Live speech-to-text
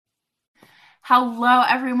Hello,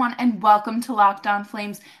 everyone, and welcome to Locked On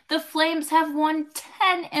Flames. The Flames have won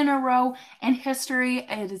 10 in a row in history.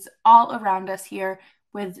 It is all around us here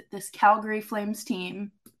with this Calgary Flames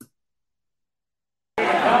team.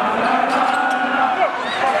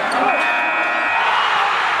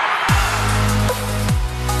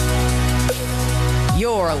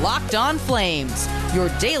 You're Locked On Flames, your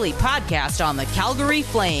daily podcast on the Calgary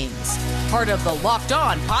Flames. Part of the Locked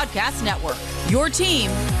On Podcast Network, your team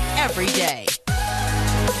every day.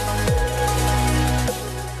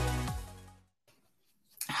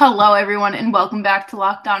 Hello, everyone, and welcome back to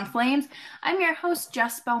Locked On Flames. I'm your host,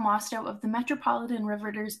 Jess Belmosto of the Metropolitan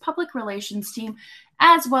Riveters Public Relations team,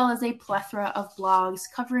 as well as a plethora of blogs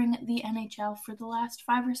covering the NHL for the last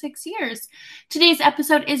 5 or 6 years. Today's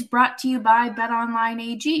episode is brought to you by BetOnline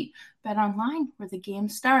AG. BetOnline, where the game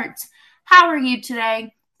starts. How are you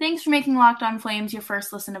today? Thanks for making Locked On Flames your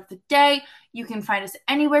first listen of the day. You can find us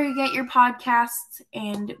anywhere you get your podcasts,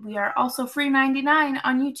 and we are also free 99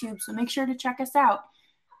 on YouTube, so make sure to check us out.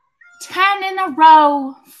 10 in a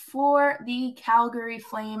row for the Calgary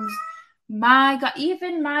Flames. My God,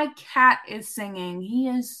 even my cat is singing. He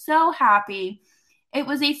is so happy. It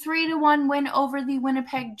was a 3-1 win over the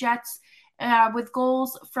Winnipeg Jets with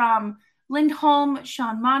goals from Lindholm,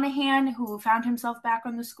 Sean Monahan, who found himself back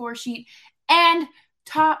on the score sheet, and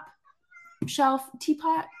top shelf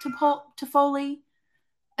Teapot Toffoli,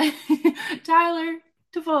 Tyler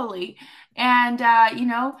Toffoli. And,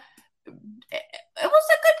 it was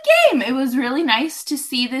a good game. It was really nice to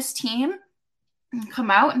see this team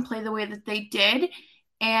come out and play the way that they did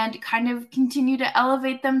and kind of continue to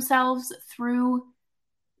elevate themselves through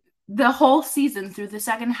the whole season, through the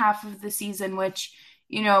second half of the season, which,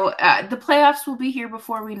 the playoffs will be here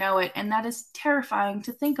before we know it, and that is terrifying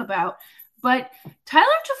to think about. But Tyler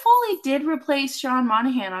Toffoli did replace Sean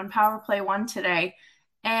Monahan on Power Play 1 today,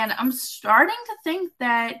 and I'm starting to think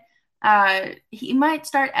that he might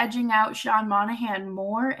start edging out Sean Monahan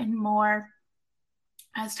more and more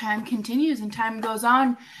as time continues and time goes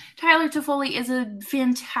on. Tyler Toffoli is a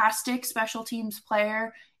fantastic special teams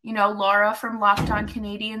player. Laura from Locked On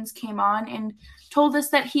Canadians came on and told us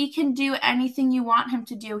that he can do anything you want him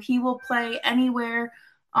to do. He will play anywhere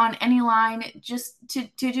on any line just to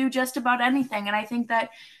do just about anything. And I think that,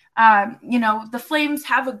 the Flames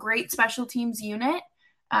have a great special teams unit,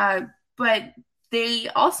 but they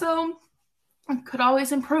also could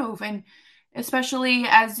always improve. And especially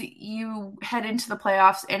as you head into the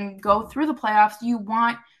playoffs and go through the playoffs, you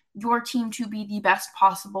want your team to be the best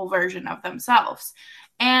possible version of themselves.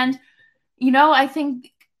 And, I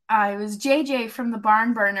think it was JJ from the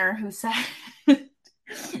Barn Burner who said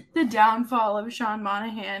the downfall of Sean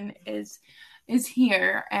Monahan is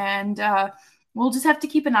here. And we'll just have to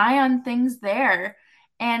keep an eye on things there.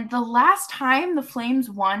 And the last time the Flames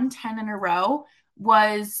won 10 in a row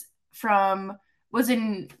was from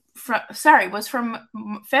February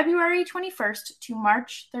 21st to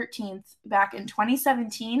March 13th back in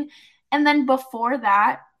 2017. And then before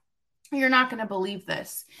that, you're not going to believe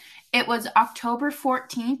this, it was October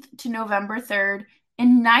 14th to November 3rd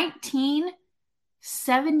in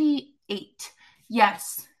 1978.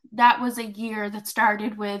 Yes, that was a year that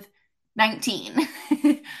started with 19.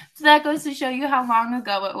 So that goes to show you how long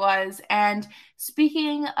ago it was. And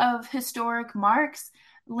speaking of historic marks,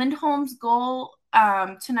 Lindholm's goal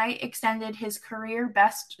tonight extended his career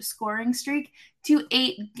best scoring streak to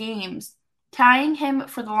 8 games, tying him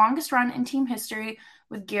for the longest run in team history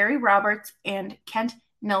with Gary Roberts and Kent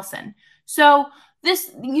Nilsson. So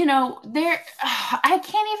this, I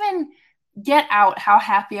can't even get out how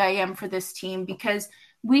happy I am for this team, because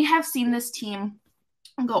we have seen this team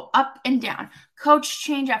go up and down, coach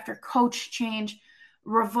change after coach change,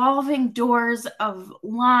 revolving doors of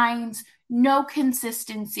lines, no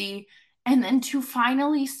consistency, and then to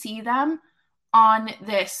finally see them on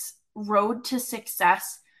this road to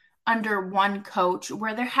success under one coach,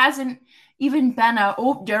 where there hasn't even been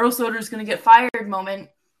Daryl Suter's going to get fired moment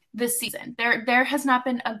this season. There has not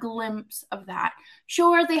been a glimpse of that.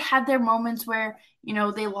 Sure, they had their moments where,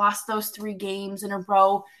 they lost those 3 games in a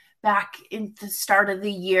row back in the start of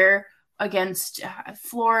the year against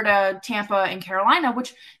Florida, Tampa, and Carolina,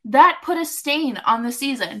 which that put a stain on the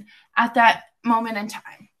season at that moment in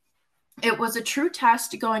time. It was a true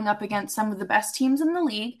test going up against some of the best teams in the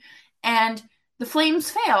league, and the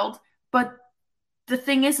Flames failed, but the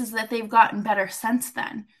thing is that they've gotten better since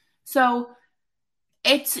then. So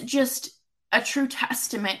it's just a true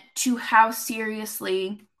testament to how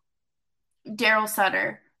seriously Daryl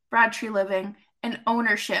Sutter, Brad Treliving, and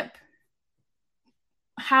ownership,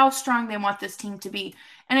 how strong they want this team to be.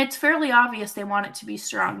 And it's fairly obvious they want it to be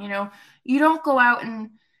strong. You don't go out and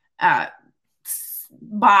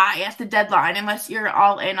buy at the deadline unless you're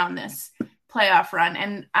all in on this playoff run.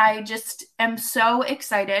 And I just am so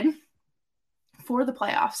excited for the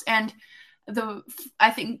playoffs. And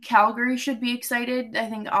I think Calgary should be excited. I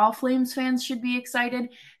think all Flames fans should be excited.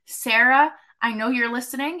 Sarah, I know you're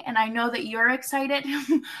listening, and I know that you're excited.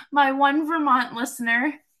 My one Vermont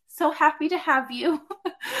listener, so happy to have you.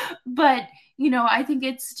 But, I think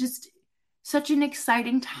it's just such an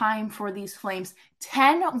exciting time for these Flames.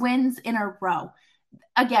 10 wins in a row.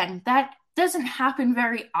 Again, that doesn't happen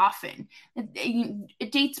very often.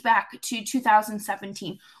 It dates back to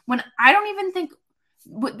 2017, when I don't even think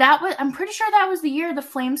I'm pretty sure that was the year the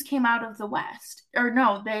Flames came out of the West. Or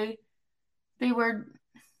no, they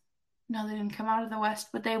didn't come out of the West,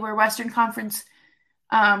 but they were Western Conference.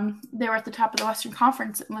 They were at the top of the Western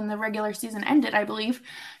Conference when the regular season ended, I believe.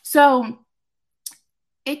 So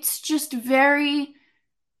it's just very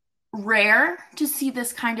rare to see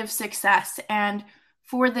this kind of success, and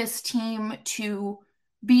for this team to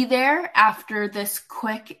be there after this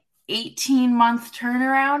quick 18-month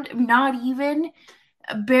turnaround, not even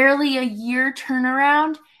barely a year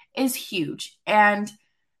turnaround, is huge. And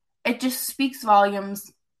it just speaks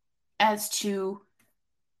volumes as to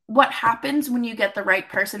what happens when you get the right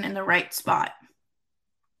person in the right spot.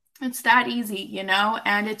 It's that easy,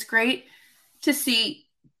 and it's great to see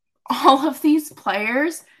all of these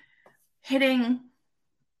players hitting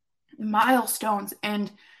milestones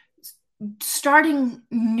and starting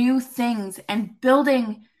new things and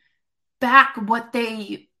building back what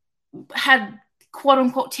they had, quote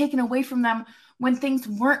unquote, taken away from them when things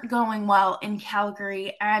weren't going well in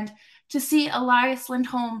Calgary. And to see Elias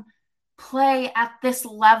Lindholm play at this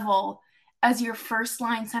level as your first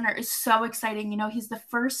line center is so exciting. He's the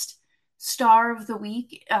first star of the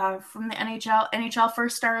week from the NHL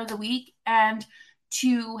first star of the week. And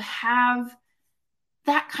to have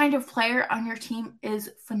that kind of player on your team is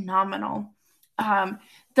phenomenal.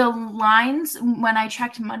 The lines, when I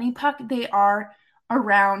checked Money Puck, they are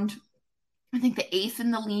around, I think, the 8th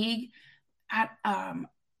in the league at,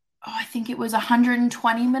 I think it was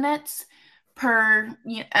 120 minutes per,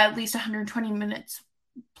 at least 120 minutes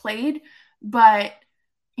played. But,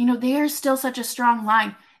 they are still such a strong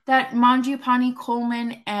line. That Mangiapane,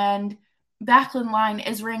 Coleman, and Backlund line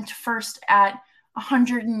is ranked first at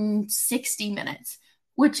 160 minutes,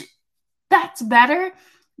 which that's better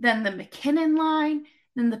than the McKinnon line,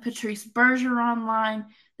 than the Patrice Bergeron line,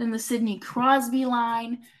 than the Sidney Crosby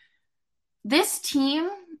line. This team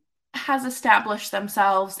has established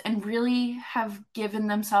themselves and really have given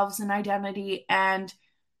themselves an identity and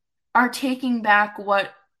are taking back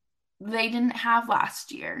what they didn't have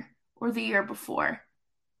last year or the year before.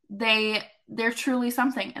 They're truly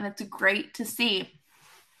something, and it's great to see.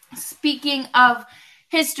 Speaking of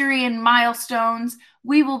history and milestones,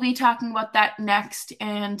 we will be talking about that next,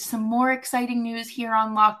 and some more exciting news here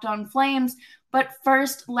on Locked On Flames. But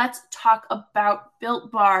first, let's talk about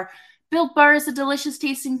Built Bar. Built Bar is a delicious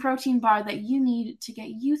tasting protein bar that you need to get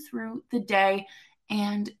you through the day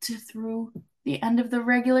and through the end of the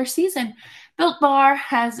regular season. Built Bar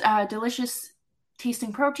has delicious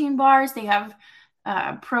tasting protein bars. They have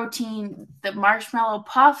protein, the marshmallow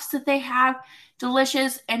puffs that they have,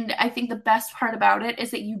 delicious. And I think the best part about it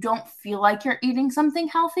is that you don't feel like you're eating something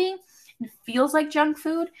healthy. It feels like junk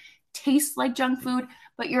food, tastes like junk food,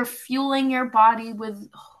 but you're fueling your body with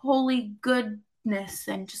holy goodness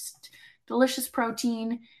and just delicious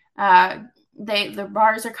protein. The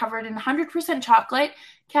bars are covered in 100% chocolate.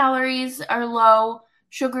 Calories are low,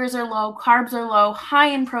 sugars are low, carbs are low, high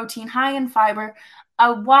in protein, high in fiber,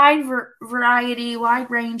 a wide wide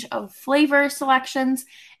range of flavor selections,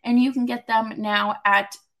 and you can get them now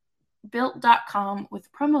at built.com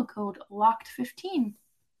with promo code LOCKED15.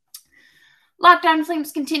 Locked On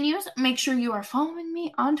Flames continues. Make sure you are following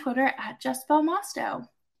me on Twitter at JustBelmosto.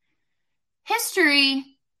 History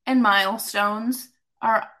and milestones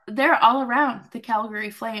they're all around the Calgary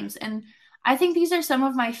Flames, and I think these are some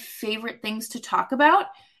of my favorite things to talk about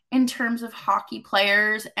in terms of hockey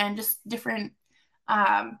players and just different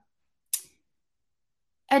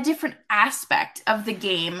a different aspect of the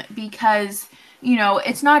game, because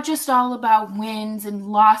it's not just all about wins and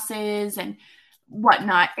losses and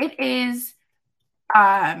whatnot. It is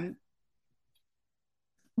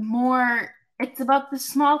more, it's about the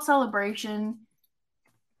small celebration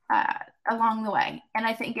along the way. And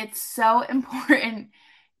I think it's so important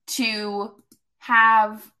to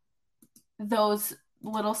have those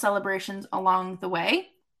little celebrations along the way,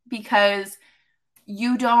 because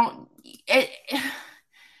you don't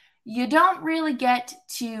really get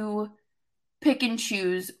to pick and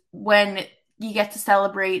choose when you get to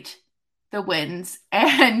celebrate the wins.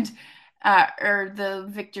 And or the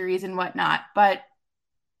victories and whatnot. But,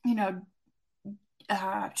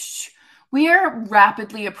 we are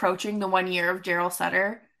rapidly approaching the 1 year of Daryl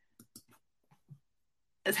Sutter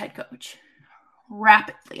as head coach.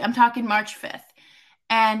 Rapidly. I'm talking March 5th.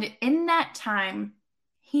 And in that time,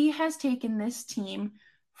 he has taken this team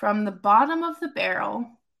from the bottom of the barrel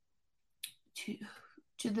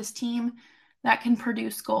to this team that can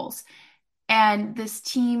produce goals. And this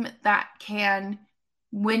team that can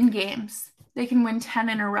win games. They can win 10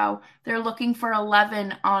 in a row. They're looking for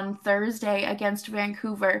 11 on Thursday against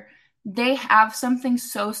Vancouver. They have something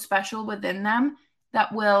so special within them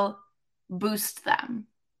that will boost them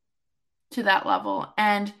to that level.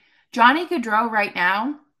 And Johnny Gaudreau right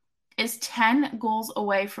now is 10 goals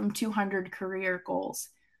away from 200 career goals.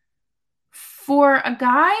 For a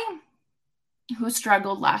guy who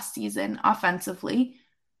struggled last season offensively,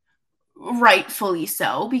 rightfully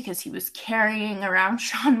so, because he was carrying around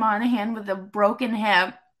Sean Monahan with a broken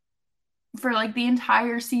hip for like the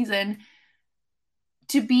entire season,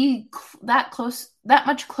 to be that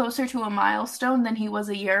much closer to a milestone than he was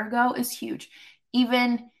a year ago is huge.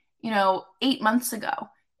 Even, 8 months ago,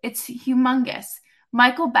 it's humongous.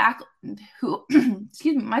 Michael Backlund,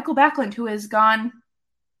 who has gone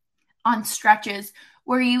on stretches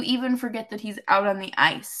where you even forget that he's out on the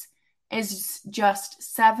ice, is just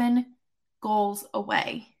 7 goals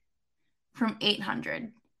away from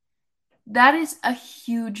 800. That is a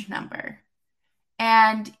huge number.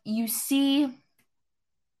 And you see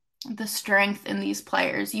the strength in these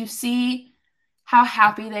players. You see how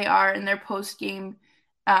happy they are in their post-game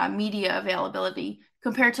media availability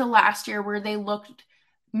compared to last year, where they looked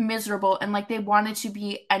miserable and like they wanted to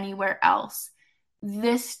be anywhere else.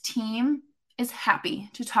 This team is happy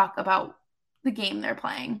to talk about the game they're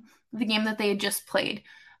playing, the game that they had just played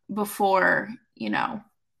before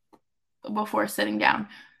sitting down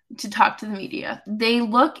to talk to the media. They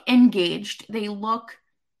look engaged. They look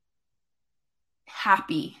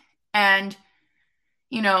happy. And,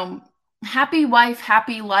 happy wife,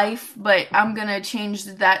 happy life, but I'm going to change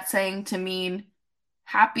that saying to mean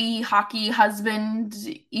happy hockey husband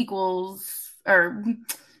equals, or,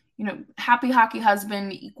 happy hockey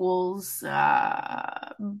husband equals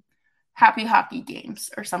happy hockey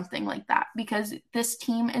games or something like that, because this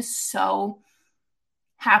team is so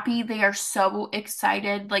happy. They are so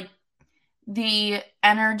excited. Like, the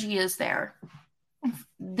energy is there.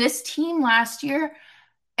 This team last year,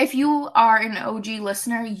 if you are an OG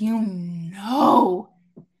listener, you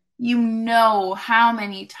know how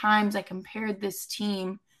many times I compared this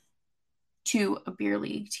team to a beer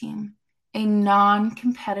league team, a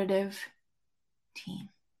non-competitive team.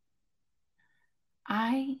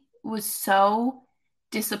 I was so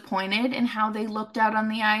disappointed in how they looked out on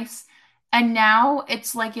the ice. And now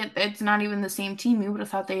it's like it's not even the same team. You would have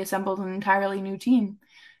thought they assembled an entirely new team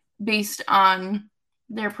based on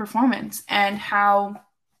their performance and how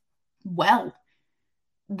well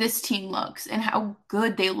this team looks and how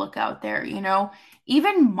good they look out there.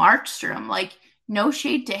 Even Markstrom, like, no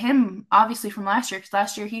shade to him, obviously, from last year, because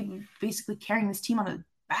last year he basically carrying this team on his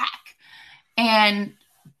back. And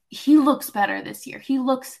he looks better this year. He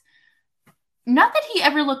looks, not that he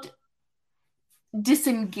ever looked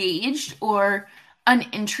disengaged or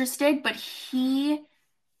uninterested, but he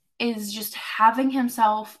is just having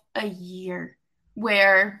himself a year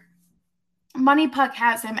where Money Puck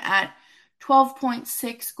has him at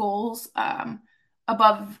 12.6 goals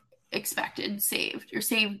above expected,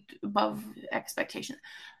 saved above expectation.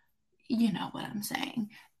 You know what I'm saying.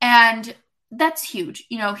 And that's huge.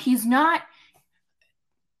 He's not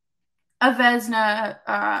a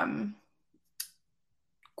Vezina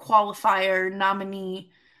qualifier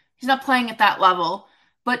nominee. He's not playing at that level.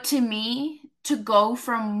 But to me, to go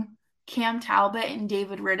from Cam Talbot and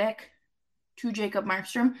David Rittich to Jacob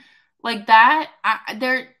Markstrom, like that,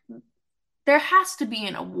 there has to be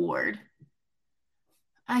an award.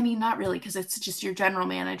 I mean, not really, because it's just your general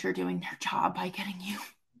manager doing their job by getting you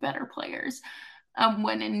better players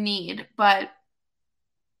when in need. But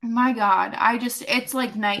my God, it's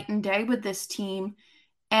like night and day with this team.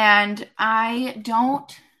 And I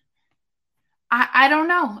don't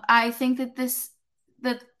know. I think that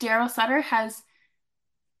Daryl Sutter has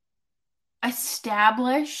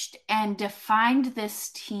established and defined this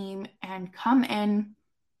team and come in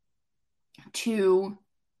to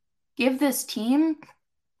give this team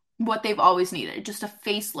what they've always needed, just a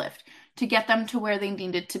facelift to get them to where they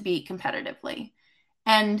needed to be competitively.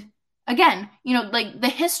 And again, like the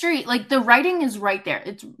history, like the writing is right there.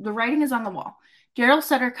 The writing is on the wall. Daryl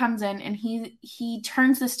Sutter comes in and he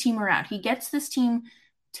turns this team around. He gets this team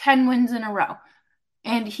 10 wins in a row.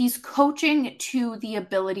 And he's coaching to the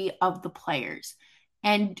ability of the players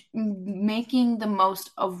and making the most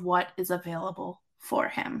of what is available for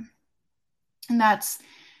him. And that's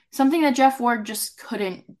something that Jeff Ward just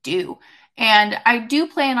couldn't do. And I do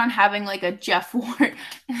plan on having like a Jeff Ward,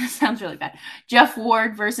 sounds really bad, Jeff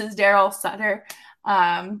Ward versus Daryl Sutter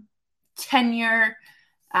tenure,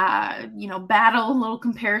 battle, a little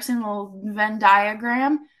comparison, a little Venn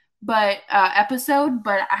diagram, but episode.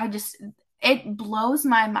 But it blows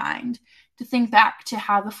my mind to think back to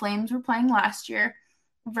how the Flames were playing last year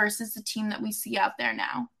versus the team that we see out there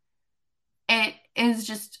now. It is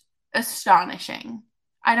just astonishing.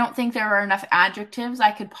 I don't think there are enough adjectives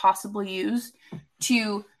I could possibly use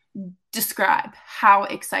to describe how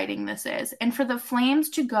exciting this is. And for the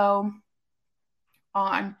Flames to go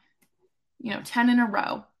on, 10 in a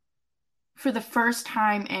row for the first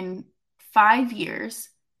time in 5 years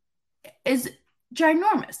is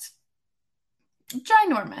ginormous.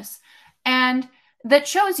 Ginormous. And that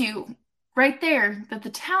shows you right there that the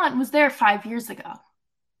talent was there 5 years ago.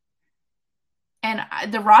 And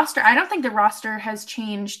the roster, I don't think the roster has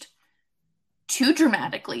changed too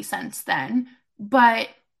dramatically since then. But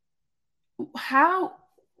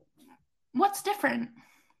what's different?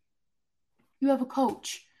 You have a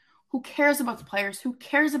coach who cares about the players, who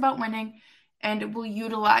cares about winning, and will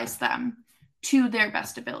utilize them to their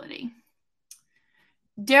best ability.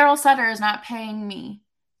 Daryl Sutter is not paying me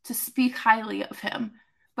to speak highly of him.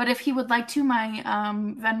 But if he would like to, my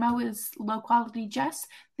Venmo is Low Quality Jess.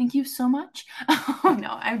 Thank you so much. Oh,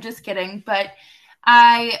 no, I'm just kidding. But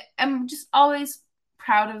I am just always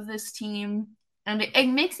proud of this team. And it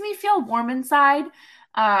makes me feel warm inside.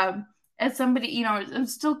 As somebody, I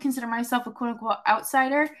still consider myself a quote-unquote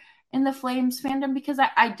outsider in the Flames fandom because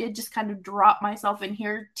I did just kind of drop myself in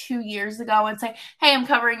here 2 years ago and say, hey, I'm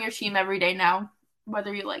covering your team every day now,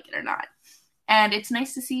 whether you like it or not. And it's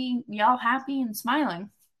nice to see y'all happy and smiling.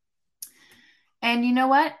 And you know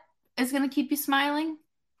what is going to keep you smiling?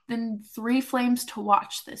 The 3 Flames to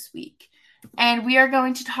watch this week. And we are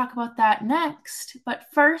going to talk about that next. But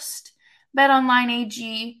first, BetOnline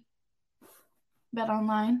AG.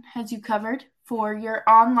 BetOnline has you covered for your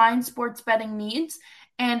online sports betting needs.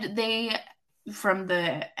 And they, from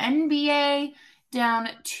the NBA down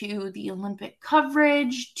to the Olympic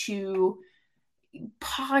coverage, to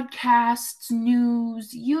podcasts,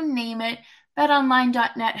 news, you name it,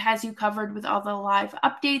 BetOnline.net has you covered with all the live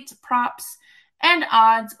updates, props, and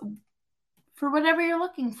odds for whatever you're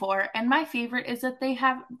looking for. And my favorite is that they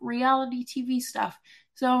have reality TV stuff.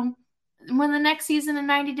 So when the next season of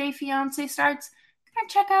 90 Day Fiancé starts, I'm gonna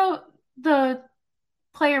check out the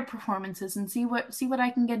player performances and see what I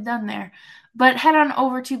can get done there. But head on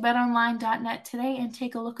over to betonline.net today and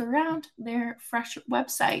take a look around their fresh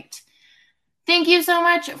website. Thank you so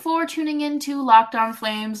much for tuning in to Locked On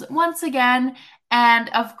Flames once again. And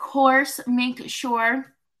of course, make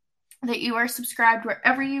sure that you are subscribed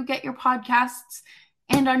wherever you get your podcasts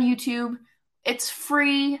and on YouTube. It's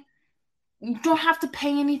free. You don't have to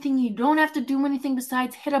pay anything. You don't have to do anything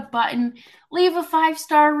besides hit a button, leave a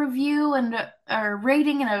 5-star review and a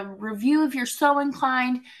rating and a review if you're so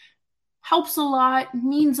inclined. Helps a lot,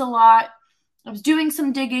 means a lot. I was doing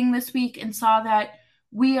some digging this week and saw that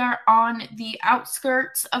we are on the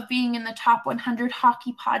outskirts of being in the top 100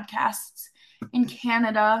 hockey podcasts in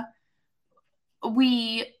Canada.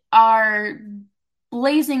 We are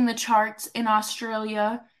blazing the charts in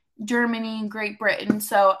Australia, Germany, and Great Britain.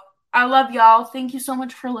 So I love y'all. Thank you so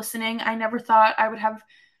much for listening. I never thought I would have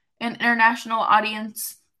an international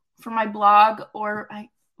audience for my blog or my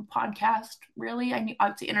podcast, really. I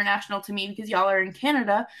would say international to me because y'all are in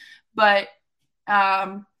Canada. But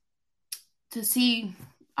to see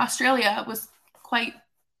Australia was quite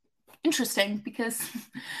interesting because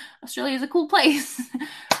Australia is a cool place.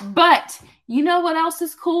 But you know what else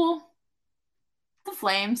is cool? The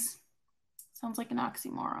Flames. Sounds like an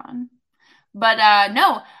oxymoron. But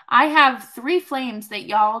no, I have 3 Flames that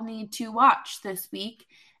y'all need to watch this week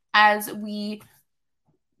as we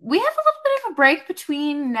have a little bit of a break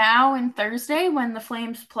between now and Thursday when the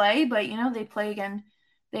Flames play. But, they play again.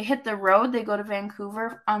 They hit the road. They go to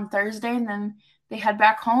Vancouver on Thursday, and then they head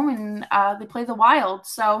back home and they play the Wild.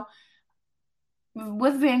 So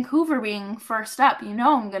with Vancouver being first up,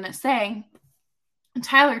 I'm going to say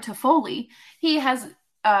Tyler Toffoli. He has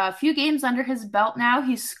a few games under his belt now.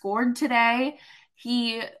 He scored today.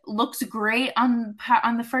 He looks great on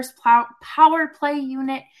the first power play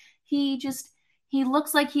unit. He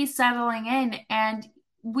looks like he's settling in. And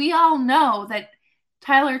we all know that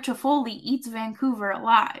Tyler Toffoli eats Vancouver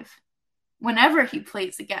alive whenever he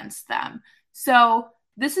plays against them. So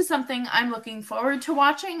this is something I'm looking forward to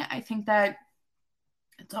watching. I think that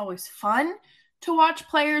It's always fun to watch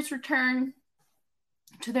players return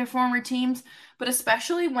to their former teams, but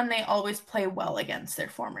especially when they always play well against their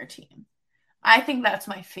former team. I think that's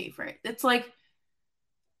my favorite. It's like,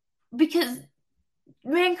 because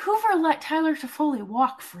Vancouver let Tyler Toffoli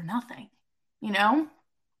walk for nothing, you know?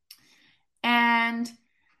 And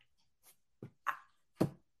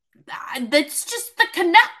that's just the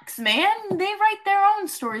Canucks, man. They write their own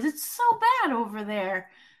stories. It's so bad over there.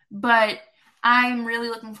 But I'm really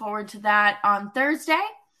looking forward to that on Thursday.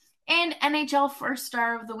 And NHL First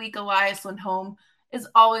Star of the Week, Elias Lindholm, is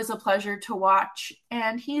always a pleasure to watch.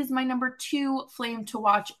 And he is my number 2 Flame to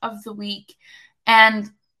watch of the week. And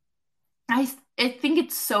I think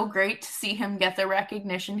it's so great to see him get the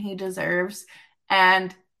recognition he deserves,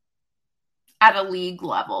 and at a league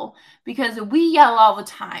level, because we yell all the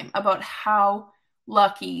time about how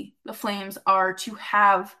lucky the Flames are to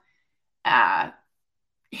have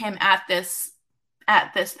him at this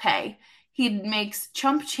pay. He makes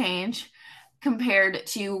chump change compared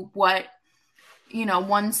to what,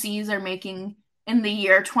 one Cs are making in the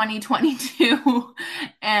year 2022,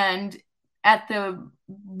 and at the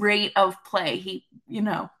rate of play, he,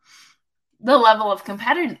 the level of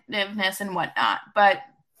competitiveness and whatnot. But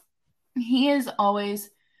he is always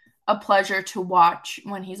a pleasure to watch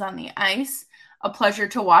when he's on the ice, a pleasure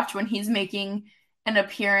to watch when he's making an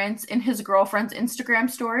appearance in his girlfriend's Instagram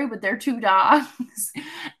story with their 2 dogs,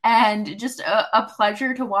 and just a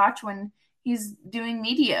pleasure to watch when he's doing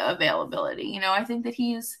media availability. I think that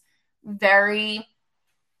he's very,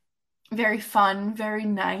 very fun, very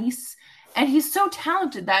nice, and he's so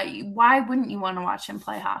talented that why wouldn't you want to watch him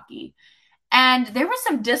play hockey? And there was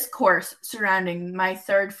some discourse surrounding my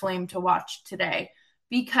third Flame to watch today,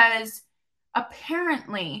 because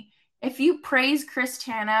apparently if you praise Chris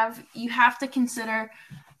Tanev, you have to consider,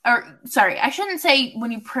 I shouldn't say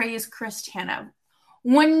when you praise Chris Tanev.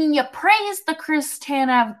 When you praise the Chris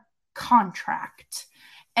Tanev contract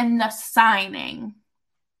and the signing,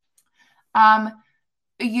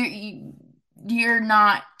 you're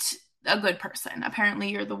not a good person. Apparently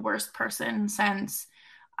you're the worst person since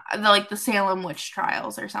the Salem witch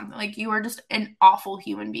trials or something. Like, you are just an awful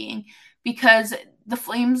human being, because the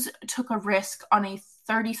Flames took a risk on a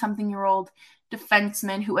 30-something-year-old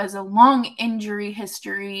defenseman who has a long injury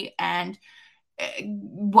history and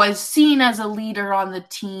was seen as a leader on the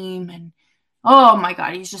team. And oh my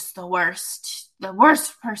God, he's just the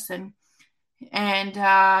worst person. And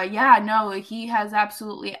he has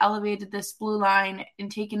absolutely elevated this blue line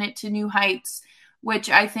and taken it to new heights, which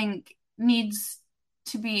I think needs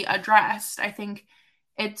to be addressed. I think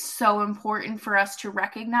it's so important for us to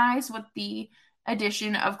recognize what the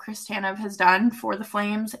addition of Chris Tanev has done for the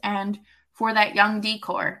Flames and for that young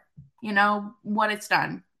D-core, what it's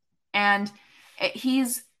done. And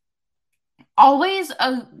he's always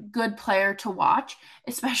a good player to watch,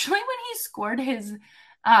 especially when he scored his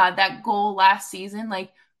that goal last season,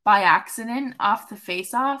 like by accident off the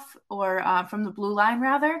face-off, or from the blue line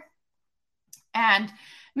rather. And it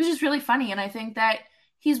was just really funny. And I think that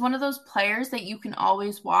he's one of those players that you can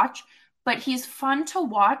always watch, but he's fun to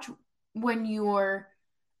watch when you're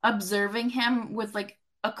observing him with like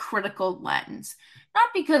a critical lens. Not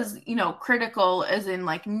because, critical as in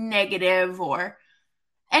like negative or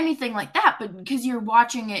anything like that, but because you're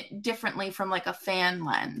watching it differently from like a fan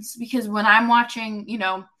lens. Because when I'm watching,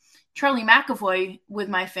 Charlie McAvoy with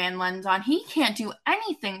my fan lens on, he can't do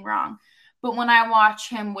anything wrong. But when I watch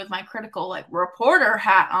him with my critical like reporter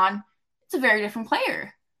hat on, it's a very different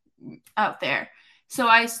player out there. So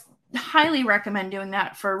I highly recommend doing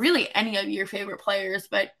that for really any of your favorite players,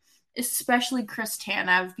 but especially Chris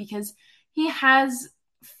Tanev, because he has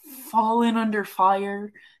fallen under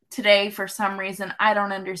fire today for some reason. I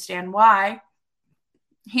don't understand why.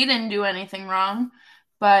 He didn't do anything wrong,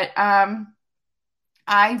 but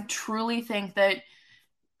I truly think that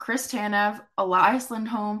Chris Tanev, Elias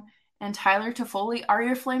Lindholm, and Tyler Toffoli are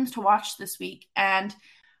your Flames to watch this week. And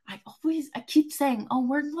I keep saying,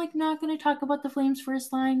 we're like not going to talk about the Flames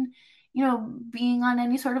first line, being on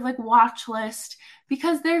any sort of like watch list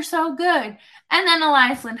because they're so good. And then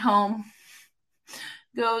Elias Lindholm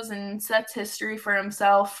goes and sets history for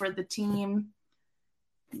himself, for the team,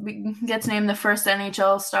 gets named the first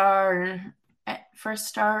NHL star, or first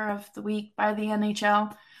star of the week by the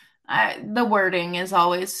NHL. The wording is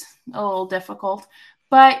always a little difficult,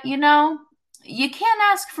 but you can't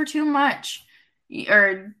ask for too much,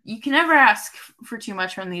 or you can never ask for too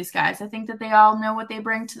much from these guys. I think that they all know what they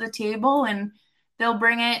bring to the table, and they'll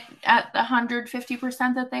bring it at the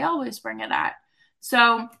 150% that they always bring it at.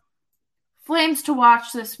 So Flames to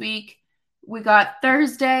watch this week. We got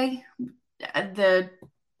Thursday, the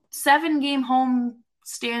 7-game home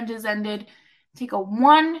stand has ended, take a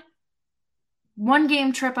one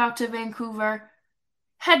game trip out to Vancouver,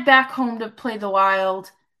 head back home to play the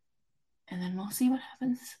Wild, and then we'll see what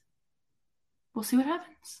happens. We'll see what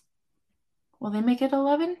happens. Will they make it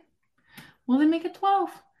 11? Will they make it 12?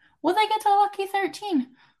 Will they get to lucky 13?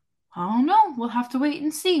 I don't know. We'll have to wait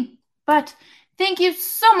and see. But thank you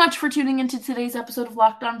so much for tuning into today's episode of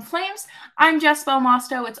Locked On Flames. I'm Jess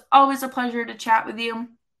Belmosto. It's always a pleasure to chat with you.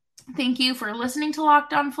 Thank you for listening to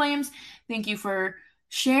Locked On Flames. Thank you for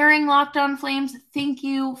sharing Locked On Flames. Thank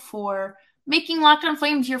you for making Locked On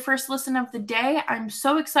Flames your first listen of the day. I'm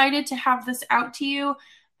so excited to have this out to you,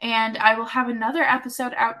 and I will have another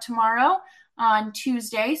episode out tomorrow on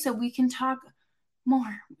Tuesday, so we can talk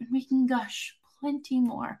more and we can gush plenty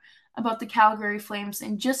more about the Calgary Flames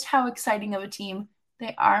and just how exciting of a team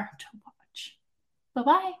they are to watch.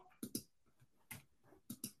 Bye-bye.